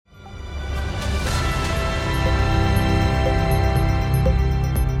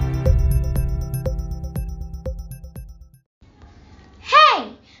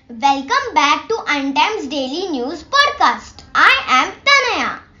Daily News podcast. I am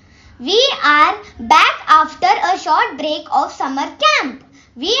Tanaya. We are back after a short break of summer camp.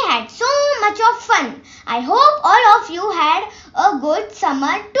 We had so much of fun. I hope all of you had a good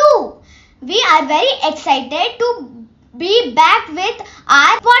summer too. We are very excited to be back with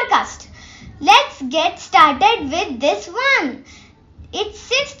our podcast. Let's get started with this one.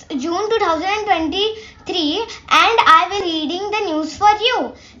 It's 6th June 2023 and I will be reading the news for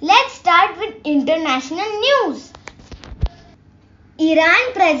you. Let's start with international news.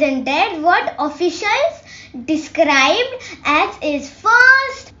 Iran presented what officials described as its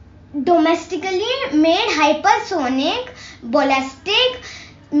first domestically made hypersonic ballistic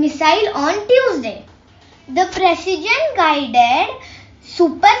missile on Tuesday. The precision-guided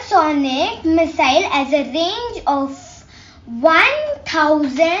supersonic missile has a range of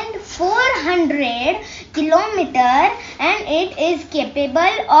 1,400 kilometers and it is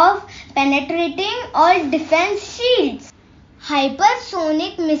capable of penetrating all defense shields.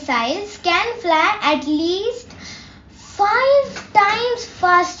 Hypersonic missiles can fly at least 5 times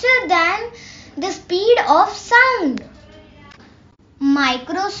faster than the speed of sound.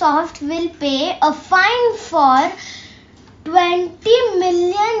 Microsoft will pay a fine for $20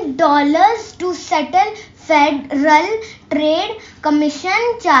 million to settle Federal Trade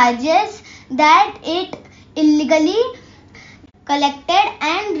Commission charges that it illegally collected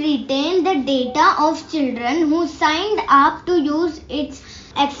and retained the data of children who signed up to use its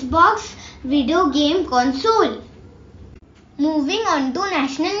Xbox video game console. Moving on to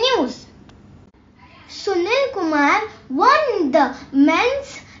national news. Sunil Kumar won the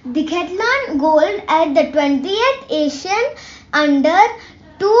men's decathlon gold at the 20th Asian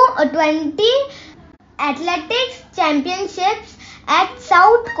Under-20 Athletics Championships at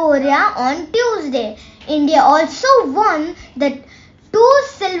South Korea on Tuesday. India also won the 2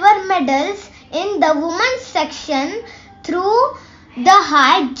 silver medals in the women's section through the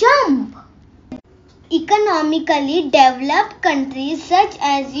high jump. Economically developed countries such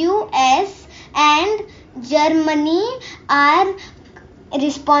as US and Germany are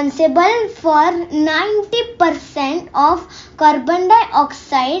responsible for 90% of carbon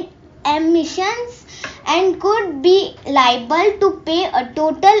dioxide emissions and could be liable to pay a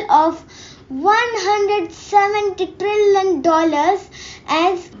total of $170 trillion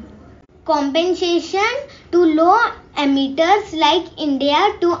as compensation to low emitters like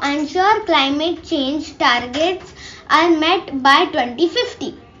India to ensure climate change targets are met by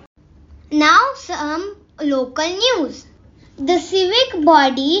 2050. Now some local news. The civic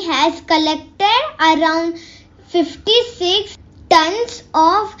body has collected around 56 tons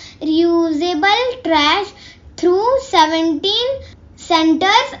of reusable trash through 17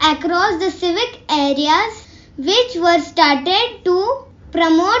 centers across the civic areas, which were started to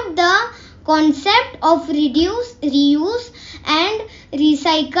promote the concept of reduce, reuse and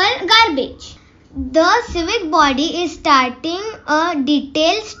recycle garbage. The civic body is starting a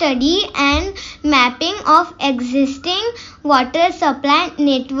detailed study and mapping of existing water supply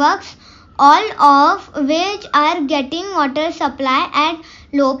networks, all of which are getting water supply at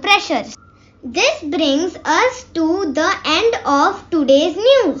low pressures. This brings us to the end of today's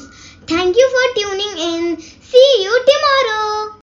news. Thank you for tuning in. See you tomorrow.